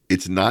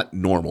 It's not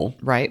normal.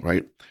 Right.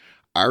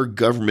 Our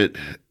government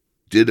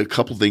did a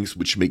couple things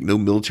which make no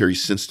military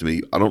sense to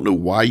me. I don't know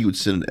why you would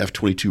send an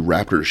F-22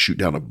 Raptor to shoot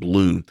down a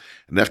balloon.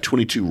 An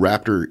F-22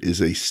 Raptor is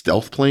a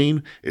stealth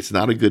plane. It's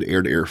not a good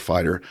air-to-air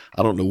fighter.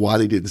 I don't know why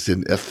they didn't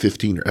send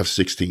F-15 or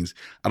F-16s.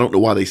 I don't know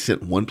why they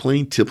sent one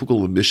plane. Typical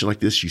of a mission like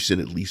this, you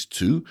send at least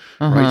 2,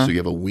 right? So you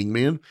have a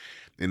wingman.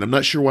 And I'm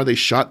not sure why they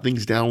shot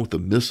things down with a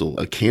missile.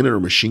 A cannon or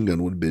machine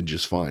gun would have been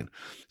just fine.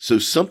 So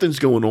something's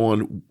going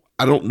on.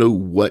 I don't know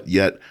what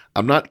yet.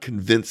 I'm not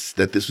convinced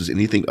that this was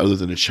anything other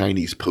than the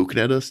Chinese poking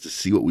at us to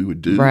see what we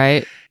would do.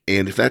 Right.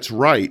 And if that's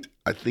right,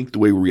 I think the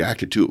way we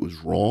reacted to it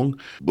was wrong.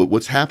 But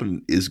what's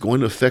happened is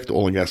going to affect the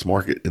oil and gas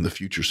market in the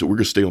future. So we're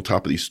going to stay on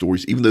top of these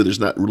stories. Even though there's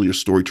not really a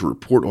story to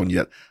report on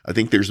yet, I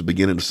think there's a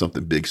beginning of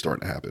something big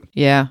starting to happen.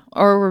 Yeah.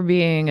 Or we're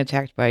being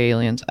attacked by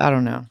aliens. I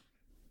don't know.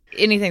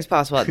 Anything's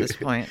possible at this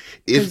point.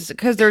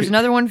 Because there's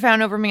another one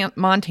found over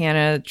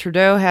Montana.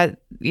 Trudeau had,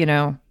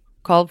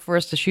 called for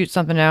us to shoot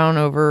something down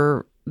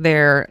over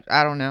there.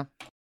 I don't know.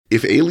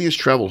 If aliens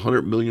travel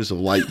 100 millions of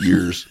light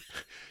years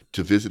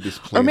to visit this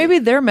planet. Or maybe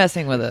they're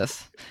messing with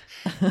us.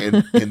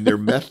 and their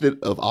method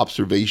of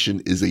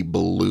observation is a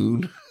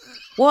balloon.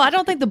 Well, I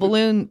don't think the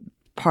balloon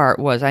part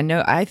was.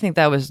 I think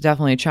that was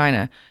definitely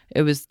China.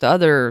 It was the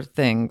other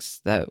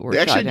things that were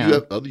shot down. They actually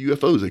have other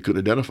UFOs they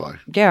couldn't identify.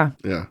 Yeah.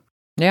 Yeah.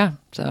 Yeah.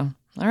 So,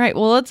 all right.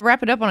 Well, let's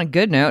wrap it up on a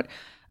good note.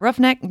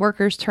 Roughneck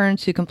workers turn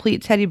to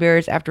complete teddy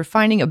bears after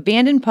finding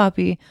abandoned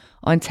puppy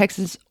on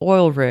Texas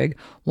oil rig.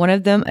 One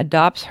of them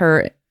adopts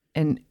her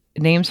and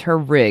names her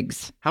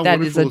Riggs. How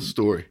wonderful a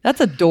story.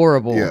 That's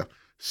adorable. Yeah.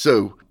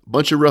 So, a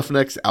bunch of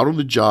roughnecks out on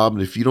the job,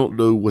 and if you don't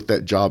know what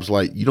that job's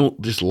like, you don't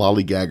just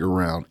lollygag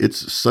around.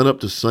 It's sun up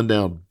to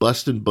sundown,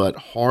 busting butt,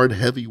 hard,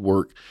 heavy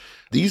work.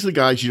 These are the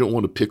guys you don't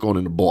want to pick on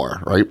in a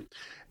bar, right?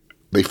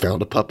 They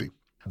found a puppy.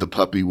 The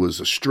puppy was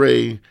a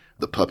stray.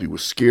 The puppy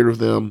was scared of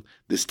them.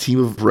 This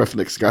team of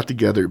roughnecks got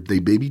together. They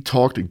baby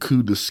talked and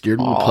cooed the scared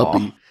little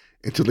puppy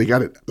until they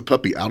got the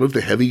puppy out of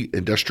the heavy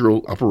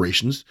industrial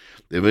operations.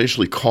 They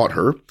eventually caught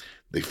her.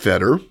 They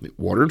fed her,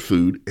 water and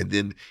food. And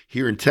then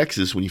here in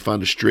Texas, when you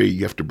find a stray,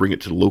 you have to bring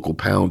it to the local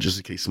pound just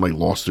in case somebody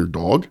lost their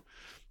dog,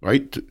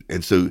 right?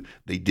 And so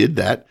they did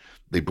that.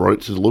 They brought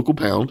it to the local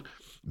pound.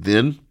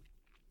 Then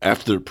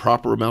after the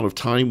proper amount of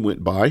time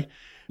went by,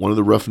 one of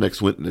the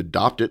roughnecks went and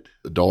adopted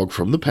the dog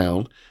from the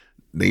pound,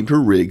 named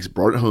her Riggs,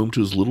 brought it home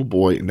to his little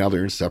boy, and now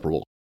they're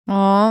inseparable.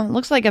 Aw,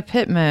 looks like a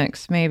pit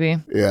mix, maybe.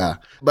 Yeah,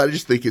 but I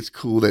just think it's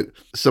cool that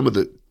some of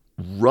the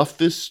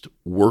roughest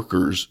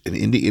workers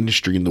in the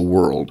industry in the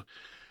world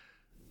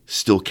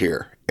still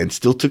care and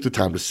still took the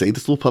time to save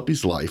this little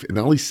puppy's life. And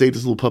not only saved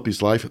this little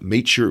puppy's life,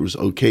 made sure it was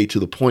okay, to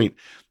the point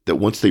that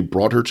once they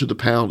brought her to the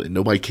pound and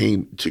nobody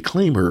came to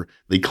claim her,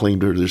 they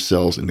claimed her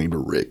themselves and named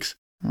her Riggs.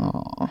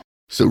 Aw.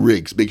 So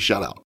Riggs, big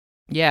shout out.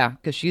 Yeah,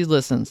 because she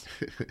listens.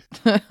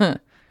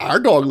 Our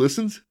dog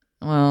listens.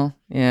 Well,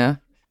 yeah.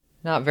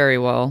 Not very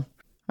well.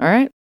 All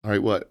right. All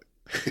right, what?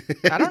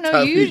 I don't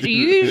know. You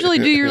usually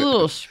do your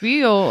little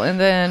spiel, and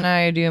then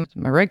I do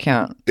my red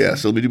count. Yeah,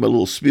 so let me do my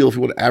little spiel. If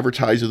you want to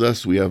advertise with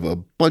us, we have a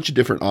bunch of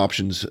different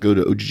options. Go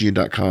to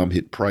OGGN.com,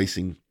 hit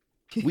pricing.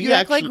 You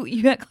act like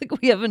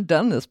we haven't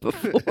done this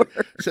before.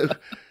 So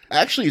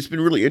actually, it's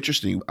been really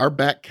interesting. Our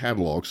back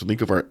catalog, so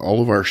think of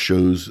all of our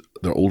shows,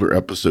 the older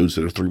episodes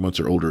that are 3 months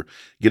or older,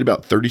 get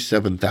about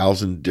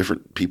 37,000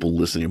 different people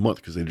listening a month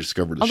because they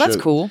discovered the show. Oh, that's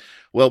cool.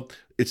 Well,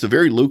 it's a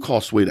very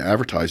low-cost way to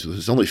advertise with us.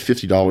 It's only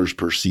 $50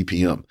 per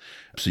CPM.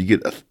 So you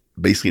get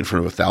basically in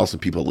front of 1,000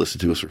 people that listen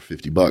to us for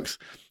 $50.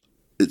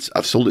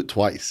 I've sold it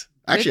twice.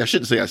 Actually, I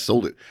shouldn't say I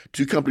sold it.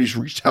 2 companies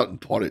reached out and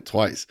bought it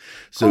twice.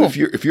 So cool.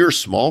 if you're a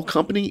small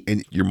company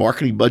and your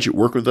marketing budget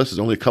working with us is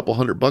only a couple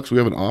 $100, we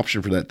have an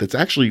option for that that's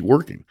actually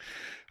working.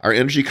 Our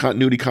Energy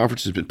Continuity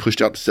Conference has been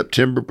pushed out to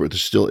September, but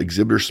there's still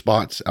exhibitor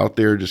spots out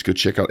there. Just go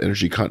check out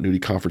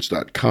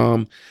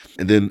energycontinuityconference.com.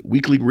 And then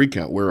weekly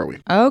recount. Where are we?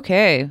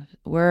 Okay.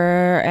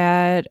 We're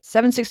at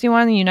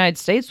 761 in the United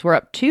States. We're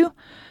up 2.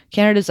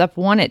 Canada's up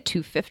 1 at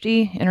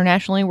 250.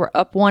 Internationally, we're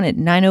up 1 at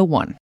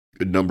 901.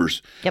 Good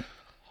numbers. Yep.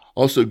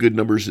 Also good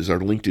numbers is our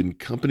LinkedIn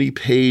company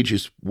page.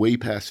 Is way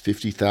past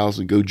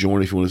 50,000. Go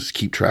join if you want to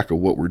keep track of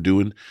what we're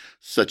doing,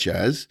 such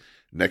as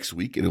next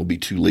week, and it'll be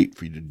too late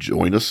for you to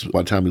join us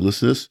by the time you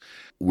listen to this.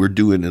 We're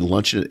doing a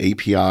luncheon at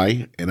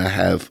API, and I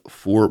have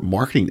 4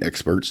 marketing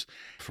experts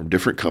from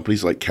different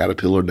companies like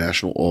Caterpillar,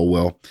 National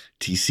Oilwell,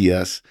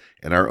 TCS,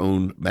 and our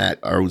own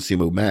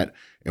CMO, Matt.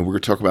 And we're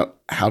going to talk about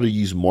how to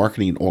use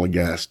marketing in oil and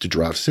gas to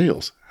drive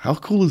sales. How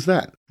cool is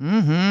that?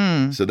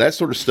 Mm-hmm. So that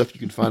sort of stuff you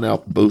can find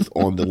out both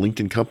on the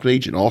LinkedIn company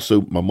page and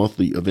also my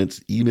monthly events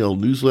email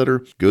newsletter.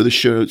 Go to the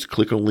show notes,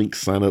 click on a link,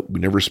 sign up. We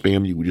never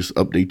spam you. We just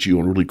update you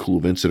on really cool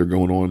events that are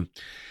going on.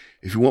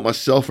 If you want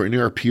myself or any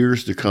of our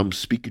peers to come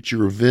speak at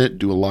your event,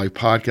 do a live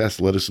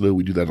podcast, let us know.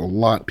 We do that a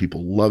lot.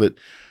 People love it.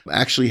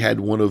 I actually had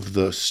one of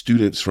the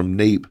students from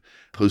NAPE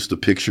post a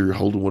picture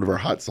holding one of our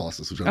hot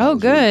sauces. Which I thought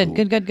was good.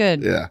 really cool.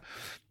 Good. Yeah.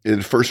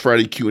 In First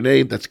Friday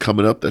Q&A, that's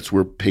coming up. That's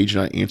where Paige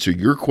and I answer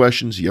your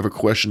questions. You have a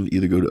question,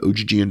 either go to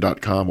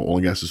OGGN.com or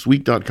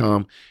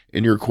oilandgasthisweek.com.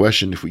 And your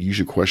question, if we use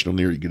your question on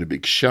there, you get a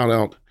big shout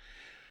out.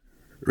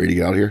 Ready to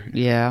get out of here?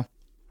 Yeah.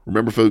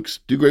 Remember, folks,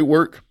 do great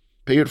work,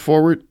 pay it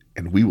forward,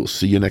 and we will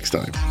see you next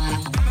time.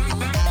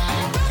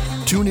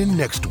 Tune in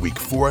next week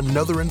for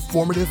another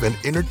informative and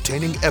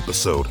entertaining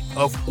episode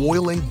of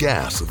Oil and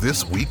Gas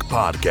This Week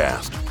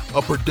podcast,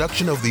 a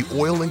production of the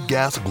Oil and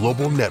Gas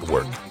Global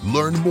Network.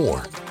 Learn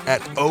more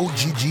at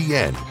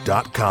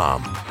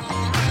oggn.com.